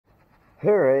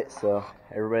Alright, so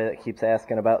everybody that keeps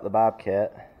asking about the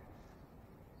Bobcat,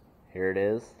 here it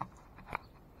is.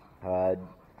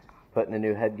 Putting a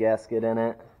new head gasket in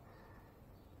it.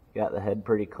 Got the head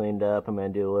pretty cleaned up. I'm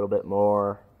going to do a little bit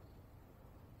more.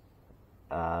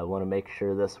 I want to make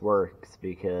sure this works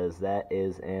because that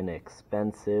is an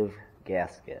expensive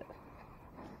gasket.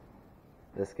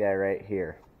 This guy right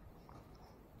here.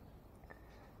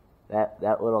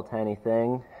 That little tiny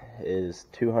thing is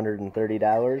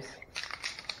 $230.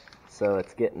 So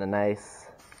it's getting a nice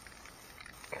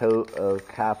coat of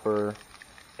copper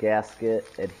gasket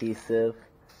adhesive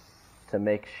to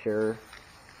make sure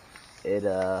it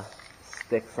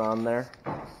sticks on there.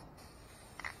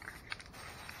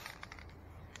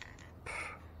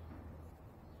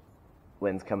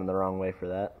 Wind's coming the wrong way for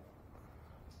that.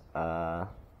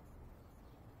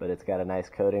 But it's got a nice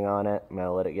coating on it. I'm going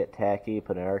to let it get tacky,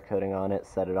 put another coating on it,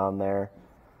 set it on there,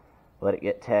 let it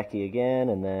get tacky again,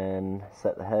 and then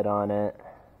set the head on it.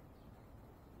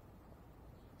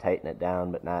 Tighten it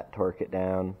down, but not torque it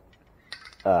down,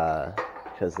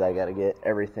 because I got to get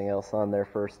everything else on there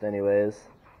first anyways.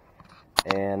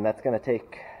 And that's going to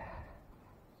take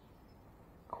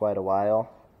quite a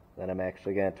while. Then I'm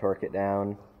actually going to torque it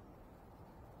down,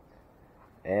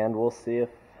 and we'll see if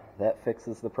that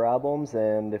fixes the problems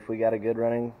and if we got a good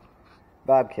running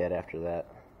Bobcat after that.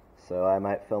 So I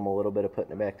might film a little bit of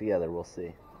putting it back together. We'll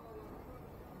see.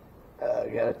 I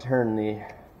gotta turn the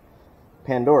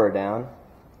Pandora down.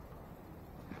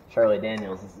 Charlie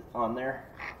Daniels is on there.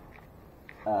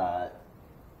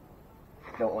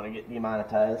 Don't want to get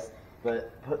demonetized,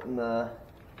 but putting the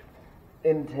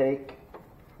intake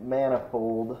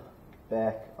manifold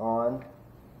back on.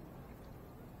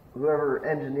 Whoever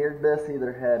engineered this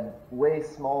either had way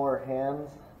smaller hands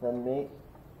than me.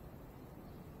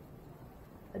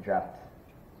 I dropped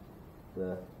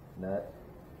the nut.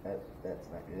 That's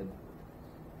not good.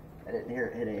 I didn't hear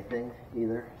it hit anything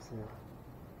either. So.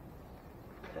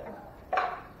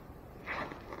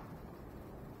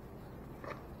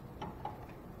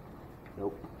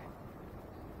 Nope.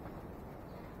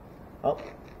 Oh,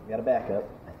 got a backup,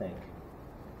 I think.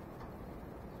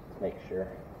 Let's make sure.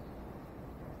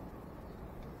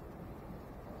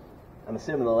 I'm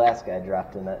assuming the last guy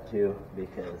dropped a nut too,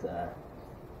 because where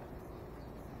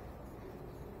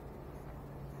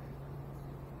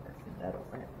did that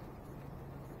open? It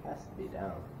has to be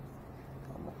down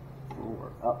on the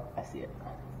floor. Oh, I see it.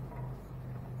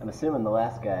 I'm assuming the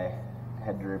last guy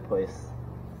had to replace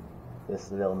this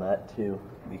Seville nut too,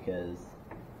 because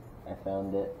I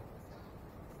found it.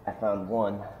 I found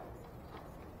one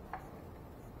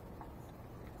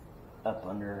up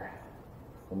under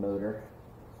the motor.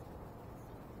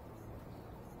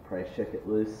 Probably shook it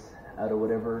loose out of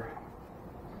whatever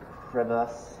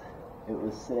crevice it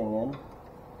was sitting in.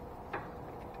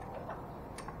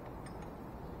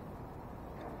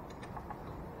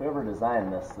 Whoever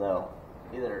designed this, though,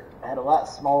 either had a lot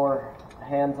smaller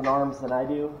hands and arms than I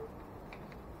do,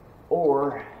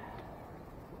 or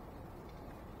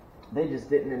they just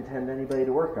didn't intend anybody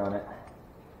to work on it.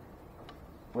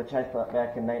 Which I thought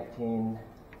back in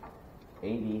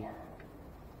 1980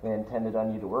 they intended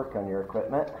on you to work on your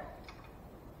equipment.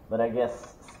 But I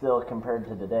guess still compared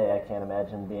to today, I can't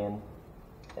imagine being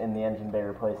in the engine bay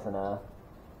replacing a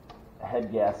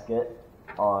head gasket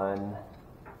on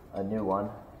a new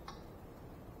one.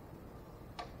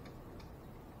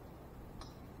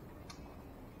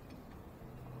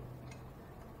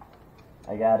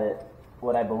 I got it,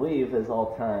 what I believe is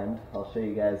all timed. I'll show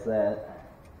you guys that.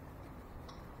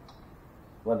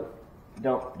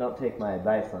 Don't take my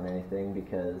advice on anything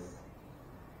because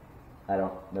I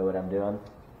don't know what I'm doing.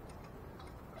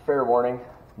 Fair warning,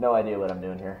 no idea what I'm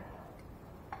doing here.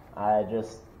 I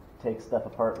just take stuff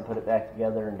apart and put it back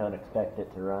together and don't expect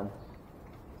it to run.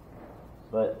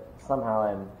 But somehow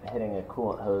I'm hitting a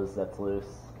coolant hose that's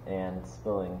loose and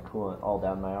spilling coolant all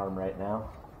down my arm right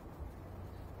now.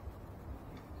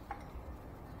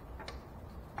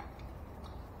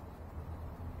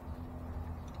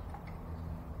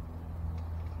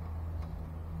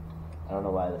 I don't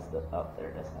know why this is up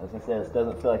there. I was going to say this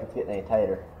doesn't feel like it's getting any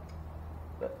tighter,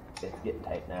 but it's getting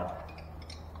tight now.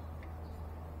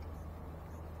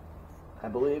 I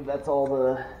believe that's all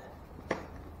the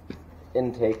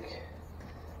intake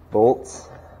bolts.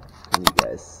 Can you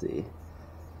guys see?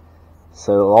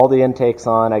 So all the intakes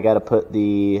on, I got to put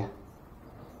the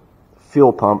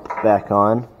fuel pump back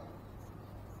on.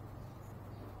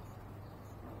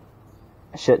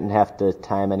 I shouldn't have to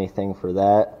time anything for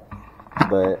that,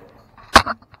 but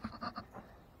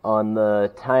on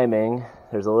the timing,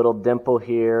 there's a little dimple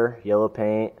here, yellow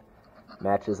paint,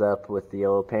 matches up with the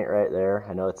yellow paint right there.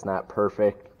 I know it's not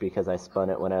perfect because I spun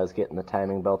it when I was getting the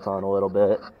timing belt on a little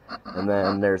bit. And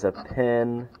then there's a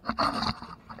pin.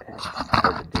 It's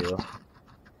hard to do.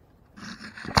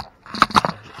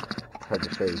 It's hard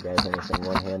to show you guys anything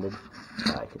one-handed.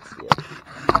 Oh, I can see it.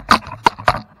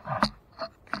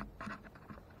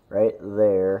 Right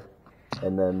there.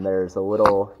 And then there's a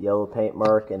little yellow paint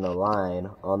mark and a line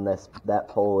on that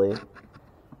pulley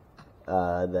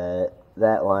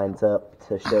that lines up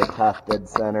to show top dead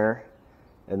center.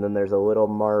 And then there's a little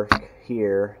mark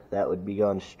here that would be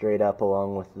going straight up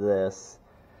along with this,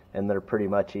 and they're pretty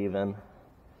much even.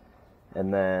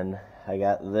 And then I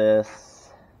got this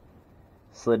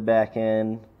slid back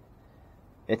in.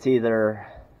 It's either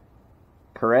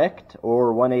correct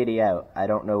or 180 out. I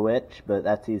don't know which, but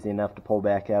that's easy enough to pull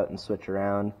back out and switch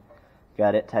around.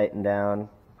 Got it tightened down.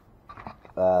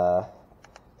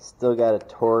 Still got to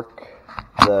torque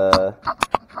the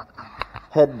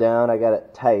head down. I got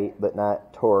it tight, but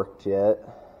not torqued yet.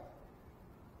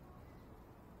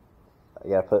 I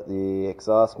got to put the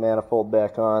exhaust manifold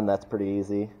back on. That's pretty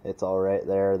easy. It's all right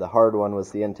there. The hard one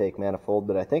was the intake manifold,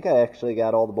 but I think I actually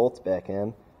got all the bolts back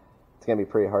in. It's going to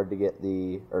be pretty hard to get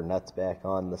nuts back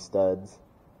on the studs.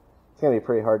 It's going to be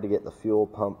pretty hard to get the fuel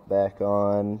pump back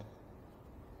on.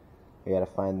 We got to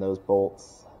find those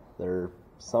bolts. They're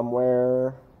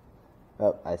somewhere.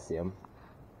 Oh, I see them.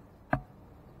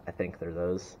 I think they're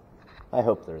those. I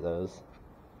hope they're those.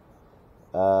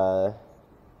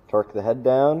 Torque the head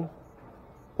down.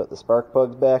 Put the spark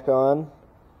plugs back on.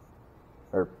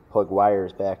 Or plug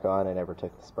wires back on. I never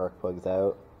took the spark plugs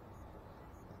out.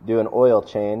 Do an oil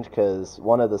change because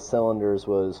one of the cylinders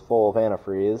was full of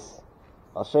antifreeze.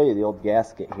 I'll show you the old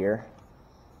gasket here.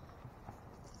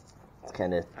 It's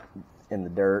kind of in the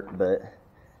dirt, but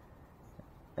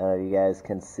you guys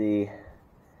can see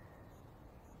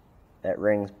that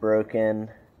ring's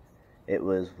broken. It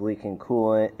was leaking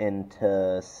coolant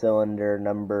into cylinder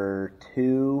number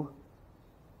 2.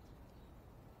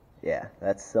 Yeah,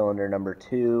 that's cylinder number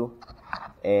 2,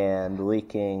 and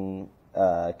leaking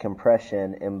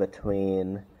compression in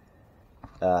between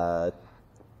 2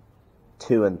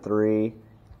 and 3,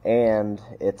 and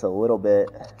it's a little bit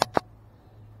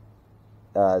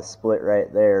split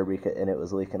right there, and it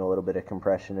was leaking a little bit of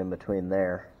compression in between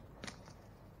there.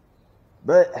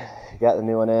 But got the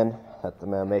new one in. Have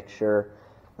to make sure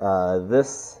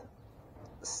this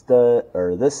stud,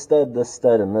 and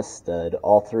this stud,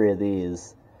 all 3 of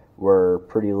these were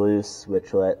pretty loose,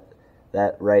 which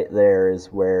that right there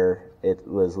is where it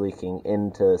was leaking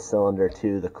into cylinder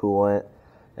 2, the coolant,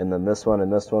 and then this one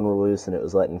and this one were loose, and it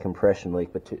was letting compression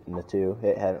leak between the two.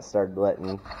 It hadn't started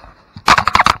letting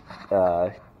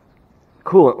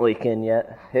coolant leak in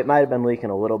yet. It might have been leaking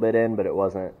a little bit in, but it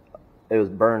wasn't. It was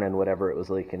burning whatever it was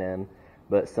leaking in.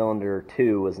 But cylinder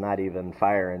 2 was not even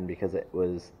firing because it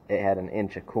had an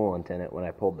inch of coolant in it when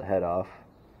I pulled the head off.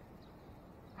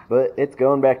 But it's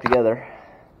going back together.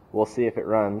 We'll see if it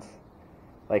runs.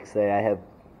 Like I say, I have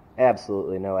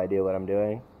absolutely no idea what I'm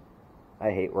doing.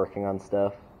 I hate working on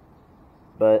stuff,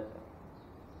 but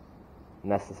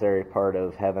necessary part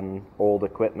of having old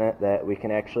equipment that we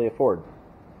can actually afford.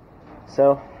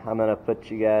 So I'm going to put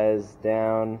you guys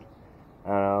down. I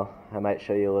don't know, I might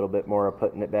show you a little bit more of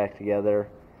putting it back together,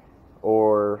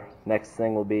 or next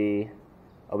thing will be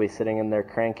I'll be sitting in there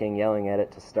cranking, yelling at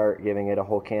it to start, giving it a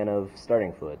whole can of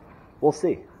starting fluid. We'll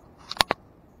see.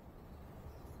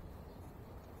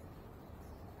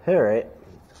 Alright,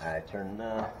 I turn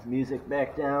the music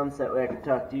back down so that way I can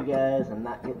talk to you guys and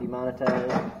not get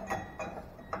demonetized.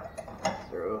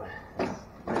 Throw this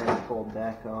manifold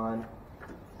back on,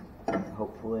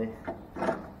 hopefully.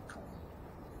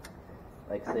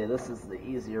 Like I say, this is the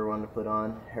easier one to put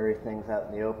on. Everything's out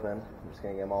in the open. I'm just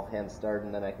going to get them all hand started,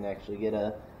 and then I can actually get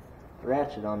a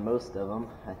ratchet on most of them,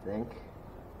 I think.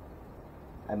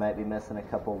 I might be missing a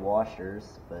couple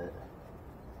washers, but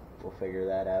we'll figure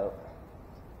that out.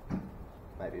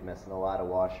 Might be missing a lot of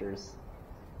washers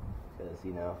because,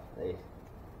 you know, they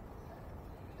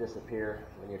disappear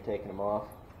when you're taking them off.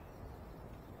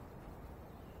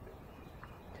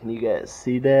 Can you guys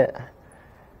see that?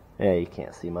 Yeah, you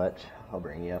can't see much. I'll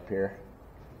bring you up here.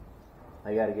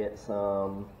 I gotta get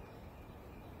some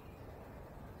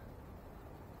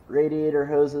radiator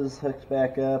hoses hooked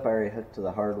back up. I already hooked to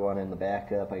the hard one in the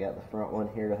backup. I got the front one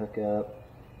here to hook up.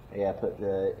 I gotta put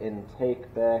the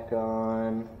intake back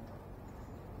on.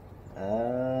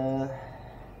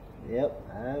 Yep,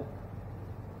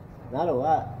 not a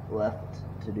lot left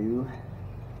to do,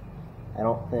 I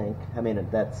don't think. I mean,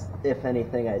 that's, if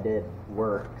anything I did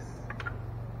works.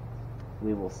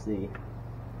 We will see.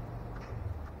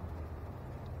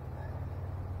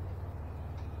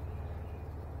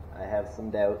 some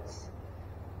doubts.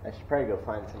 I should probably go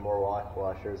find some more lock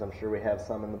washers. I'm sure we have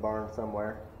some in the barn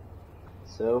somewhere.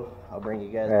 So, I'll bring you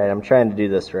guys... Alright, I'm trying to do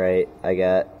this right. I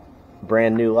got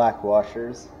brand new lock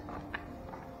washers.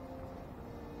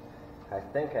 I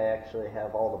think I actually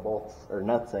have all the bolts or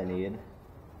nuts I need.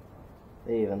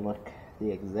 They even look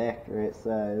the exact right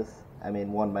size. I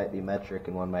mean, one might be metric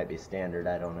and one might be standard,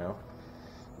 I don't know.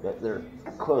 But they're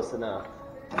close enough.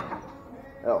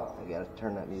 Oh, I gotta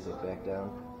turn that music back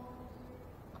down.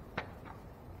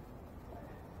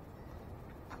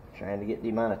 Trying to get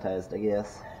demonetized, I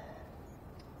guess.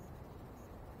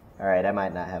 Alright, I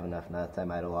might not have enough nuts. I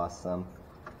might have lost some.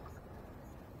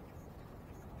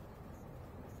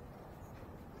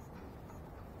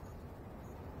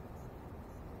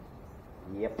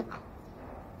 Yep.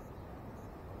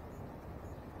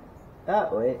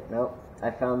 Oh, wait, nope.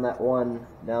 I found that one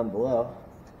down below.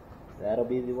 That'll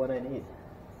be the one I need.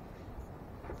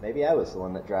 Maybe I was the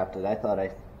one that dropped it. I thought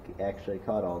I actually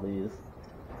caught all these.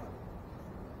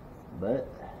 But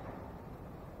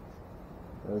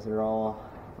those are all...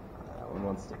 That one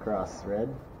wants to cross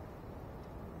thread.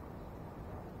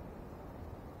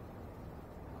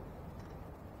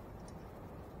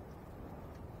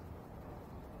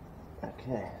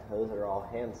 Okay, those are all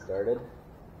hand started.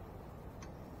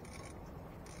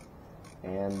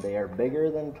 And they are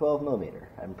bigger than 12 millimeter.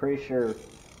 I'm pretty sure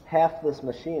half this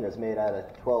machine is made out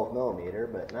of 12 millimeter,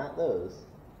 but not those.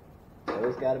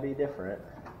 Those got to be different.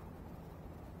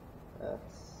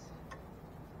 That's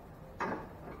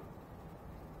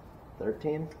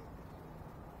 13?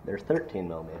 There's 13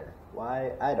 millimeter.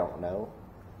 Why? I don't know.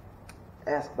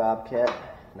 Ask Bobcat,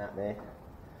 not me.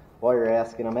 While you're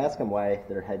asking them, ask them why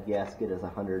their head gasket is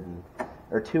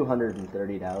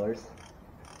 $230,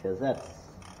 because that's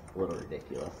a little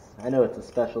ridiculous. I know it's a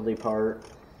specialty part,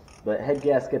 but head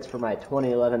gaskets for my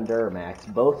 2011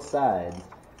 Duramax, both sides,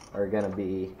 are going to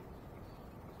be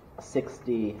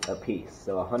 $60 a piece,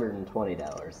 so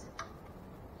 $120.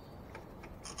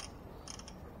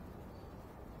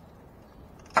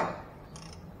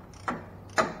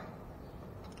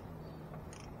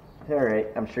 Alright,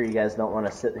 I'm sure you guys don't want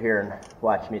to sit here and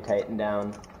watch me tighten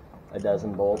down a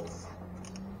dozen bolts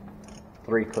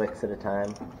 3 clicks at a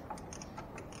time.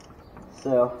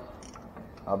 So,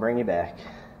 I'll bring you back.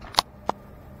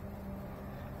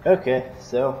 Okay,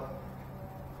 so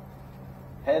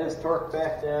head is torqued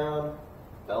back down,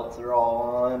 belts are all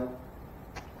on.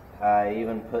 I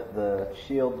even put the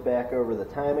shields back over the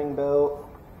timing belt.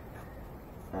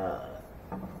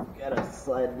 Gotta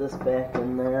slide this back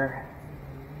in there.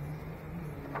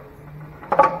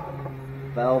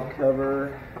 Valve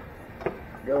cover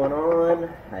going on.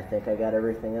 I think I got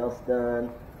everything else done.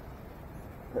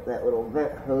 Put that little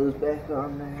vent hose back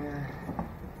on there.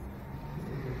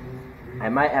 I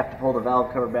might have to pull the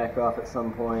valve cover back off at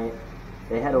some point.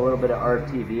 They had a little bit of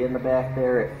RTV in the back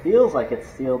there. It feels like it's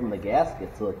sealed and the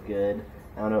gaskets look good.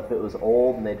 I don't know if it was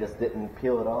old and they just didn't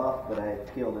peel it off, but I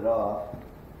peeled it off.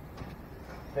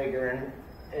 Figuring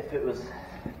if it was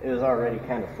already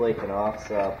kind of flaking off,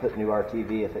 so I'll put new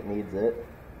RTV if it needs it.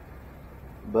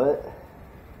 But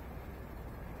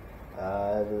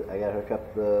I gotta hook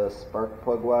up the spark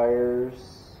plug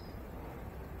wires,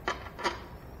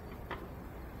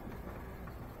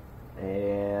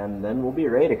 and then we'll be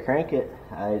ready to crank it.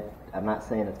 I'm not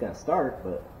saying it's gonna start,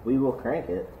 but we will crank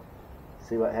it.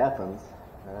 See what happens.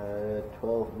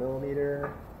 12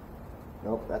 millimeter.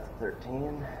 Nope, that's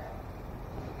 13.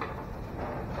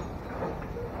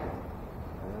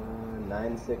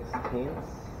 9/16.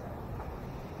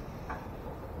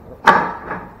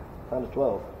 Found a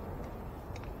 12.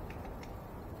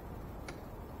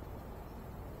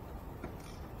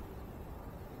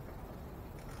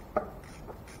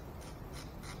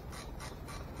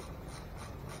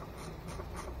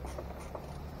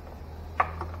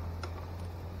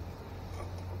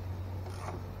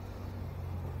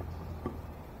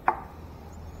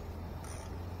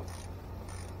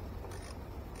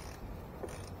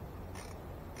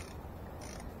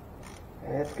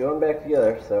 It's going back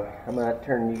together, so I'm going to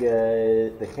turn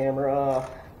the camera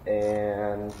off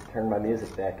and turn my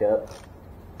music back up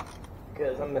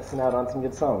because I'm missing out on some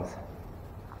good songs.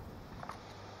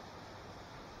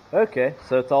 Okay,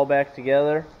 so it's all back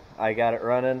together. I got it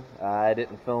running. I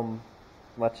didn't film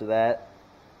much of that.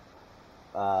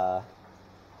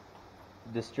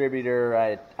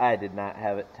 Distributor, I did not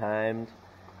have it timed.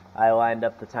 I lined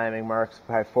up the timing marks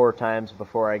probably 4 times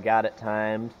before I got it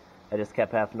timed. I just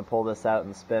kept having to pull this out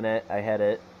and spin it. I had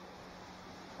it,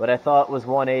 what I thought was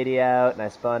 180 out, and I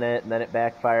spun it, and then it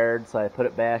backfired, so I put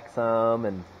it back some,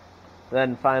 and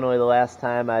then finally the last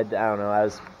time, I don't know, I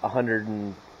was 100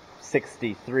 and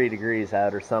 63 degrees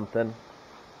out or something.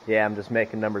 Yeah, I'm just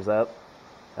making numbers up.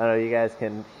 I don't know if you guys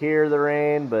can hear the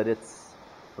rain, but it's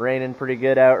raining pretty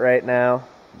good out right now.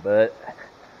 But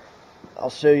I'll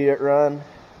show you it run.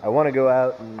 I want to go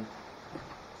out and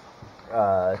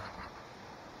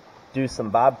do some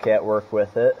Bobcat work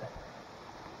with it.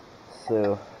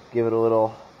 So give it a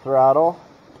little throttle,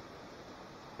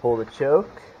 pull the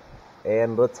choke,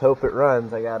 and let's hope it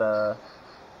runs. I got a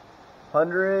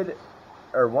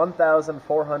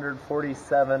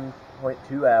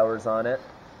 1,447.2 hours on it.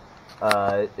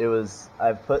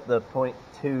 I've put the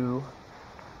 0.2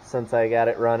 since I got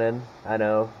it running. I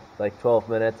know, like 12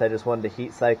 minutes. I just wanted to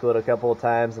heat cycle it a couple of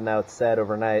times, and now it's sat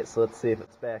overnight. So let's see if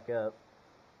it's back up.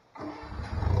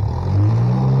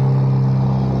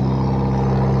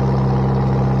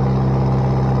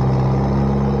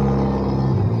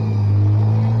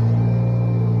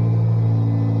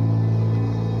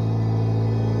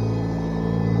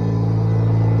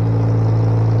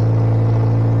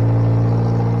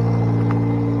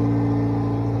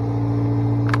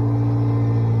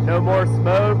 No more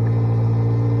smoke.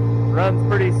 Runs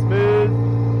pretty smooth.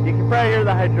 You can probably hear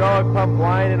the hydraulic pump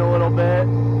whining a little bit.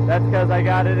 That's because I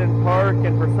got it in park,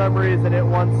 and for some reason it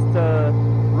wants to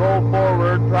roll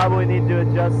forward. Probably need to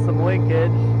adjust some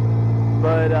linkage,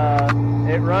 but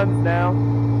it runs now.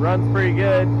 Runs pretty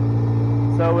good.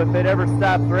 So if it ever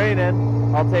stops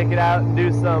raining, I'll take it out and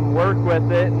do some work with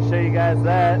it and show you guys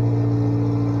that.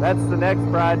 That's the next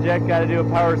project. Got to do a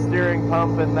power steering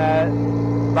pump in that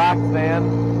box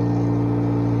van.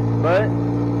 But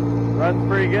runs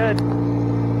pretty good.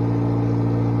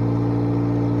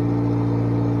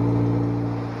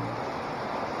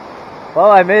 Well,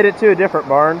 I made it to a different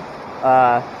barn.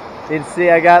 You can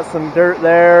see I got some dirt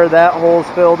there. That hole's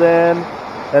filled in.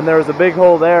 Then there was a big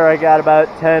hole there. I got about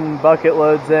 10 bucket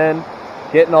loads in,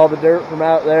 getting all the dirt from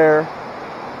out there.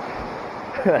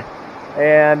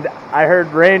 And I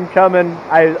heard rain coming.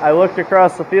 I looked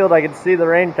across the field. I could see the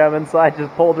rain coming, so I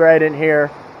just pulled right in here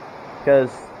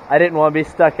because I didn't want to be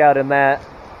stuck out in that.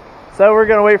 So we're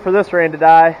going to wait for this rain to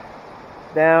die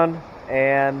down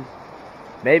and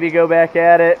maybe go back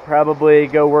at it. Probably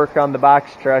go work on the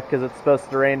box truck because it's supposed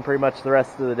to rain pretty much the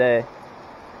rest of the day.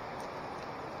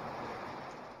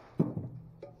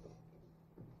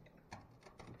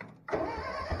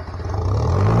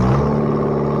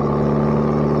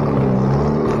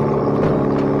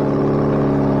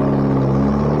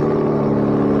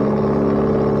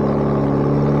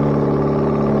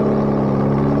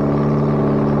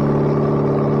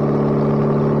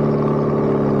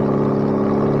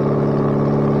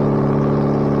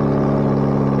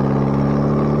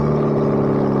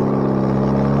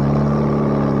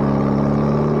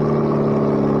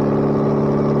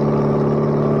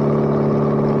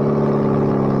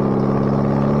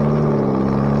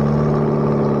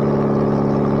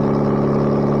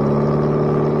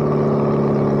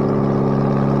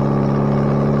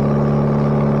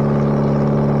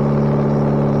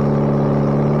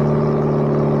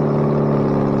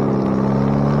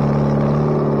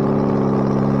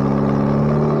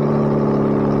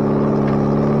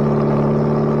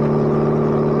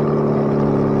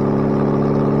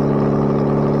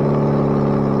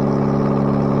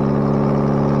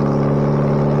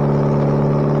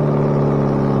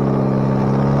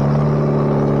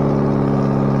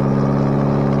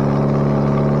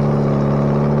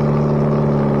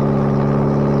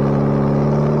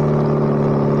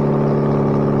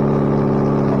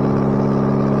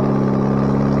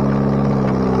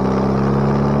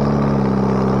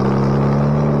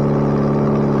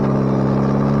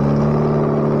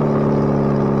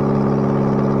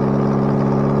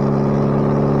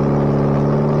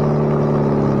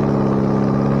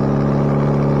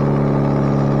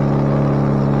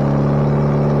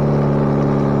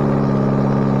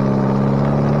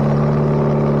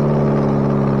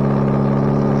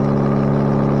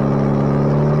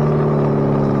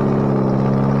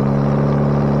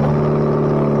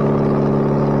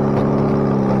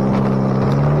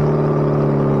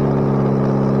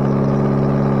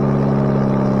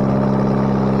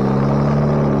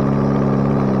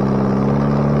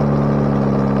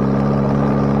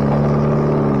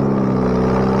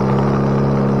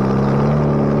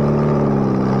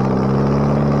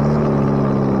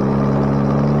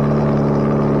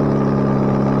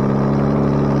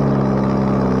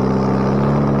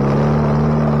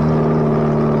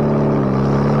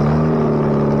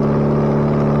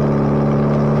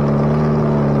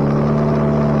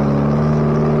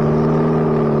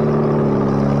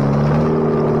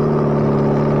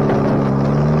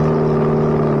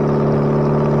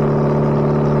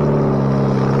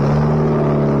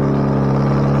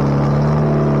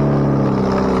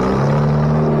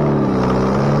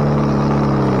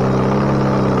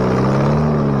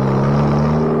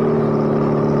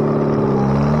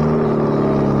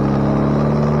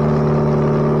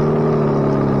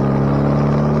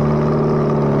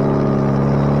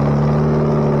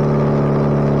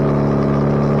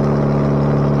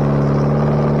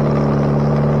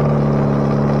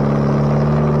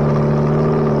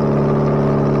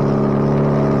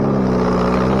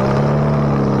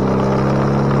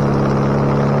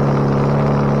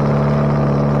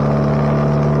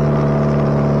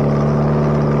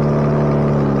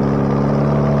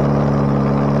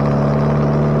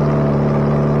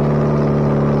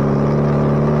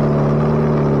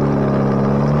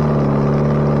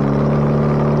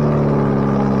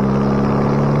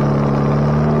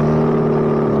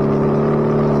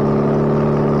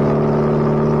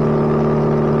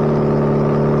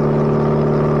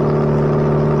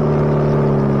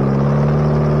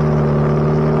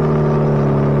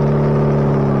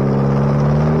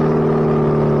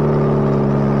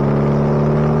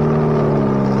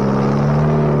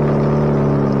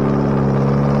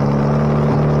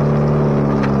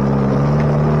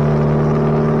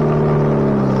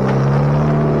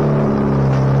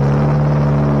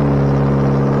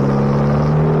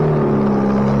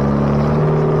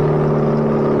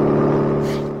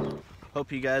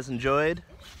 hope you guys enjoyed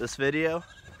this video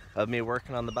of me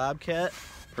working on the Bobcat.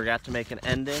 Forgot to make an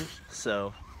ending,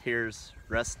 so here's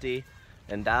Rusty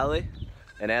and Dolly.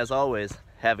 And as always,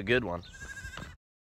 have a good one.